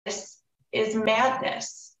is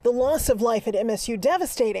madness. The loss of life at MSU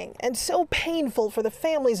devastating and so painful for the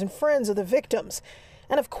families and friends of the victims.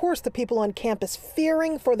 And of course, the people on campus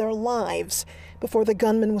fearing for their lives before the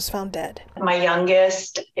gunman was found dead. My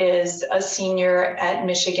youngest is a senior at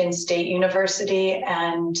Michigan State University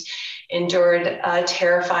and endured a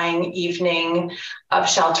terrifying evening of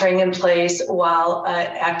sheltering in place while an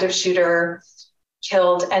active shooter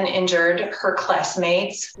killed and injured her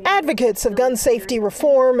classmates. Advocates of gun safety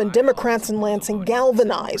reform and Democrats in Lansing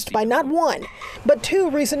galvanized by not one, but two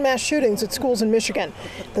recent mass shootings at schools in Michigan.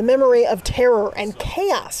 The memory of terror and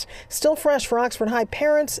chaos still fresh for Oxford High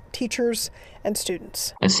parents, teachers, and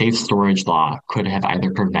students. A safe storage law could have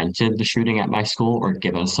either prevented the shooting at my school or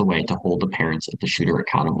given us a way to hold the parents of the shooter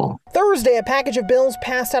accountable. Thursday, a package of bills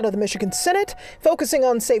passed out of the Michigan Senate, focusing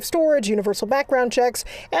on safe storage, universal background checks,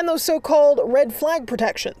 and those so-called red flag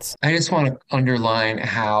protections. I just want to underline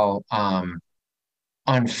how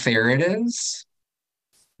unfair it is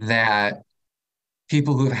that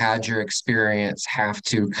people who've had your experience have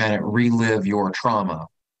to kind of relive your trauma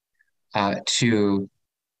to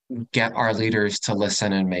get our leaders to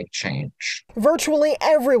listen and make change. Virtually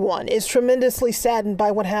everyone is tremendously saddened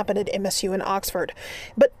by what happened at MSU in Oxford.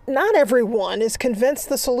 But not everyone is convinced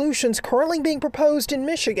the solutions currently being proposed in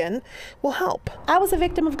Michigan will help. I was a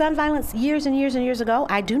victim of gun violence years and years and years ago.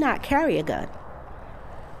 I do not carry a gun.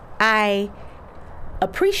 I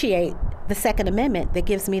appreciate the Second Amendment that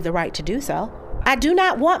gives me the right to do so. I do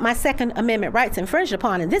not want my Second Amendment rights infringed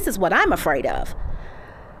upon, and this is what I'm afraid of.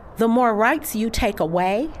 The more rights you take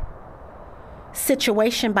away,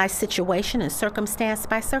 situation by situation and circumstance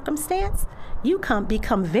by circumstance, you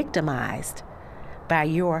become victimized by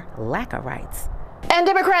your lack of rights. And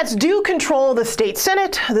Democrats do control the state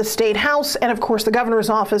Senate, the state House, and of course the governor's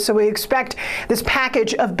office. So we expect this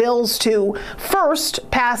package of bills to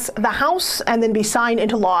first pass the House and then be signed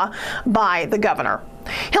into law by the governor.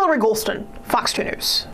 Hillary Golston, Fox 2 News.